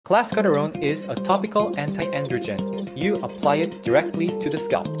Clascoterone is a topical anti-androgen. You apply it directly to the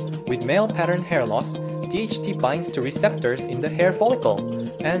scalp. With male pattern hair loss, DHT binds to receptors in the hair follicle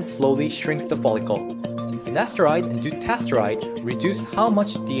and slowly shrinks the follicle. Finasteride and dutasteride reduce how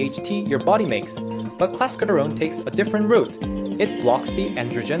much DHT your body makes, but Clascoterone takes a different route. It blocks the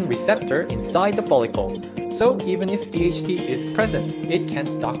androgen receptor inside the follicle, so even if DHT is present, it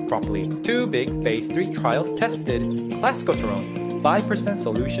can't dock properly. Two big phase 3 trials tested Clascoterone, 5%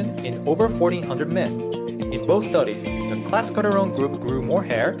 solution in over 1,400 men. In both studies, the Clascoterone group grew more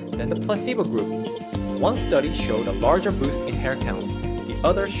hair than the placebo group. One study showed a larger boost in hair count. The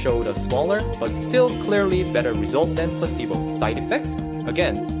other showed a smaller but still clearly better result than placebo. Side effects?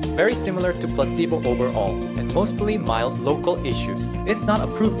 Again, very similar to placebo overall, and mostly mild local issues. It's not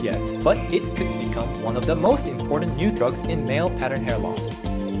approved yet, but it could become one of the most important new drugs in male pattern hair loss.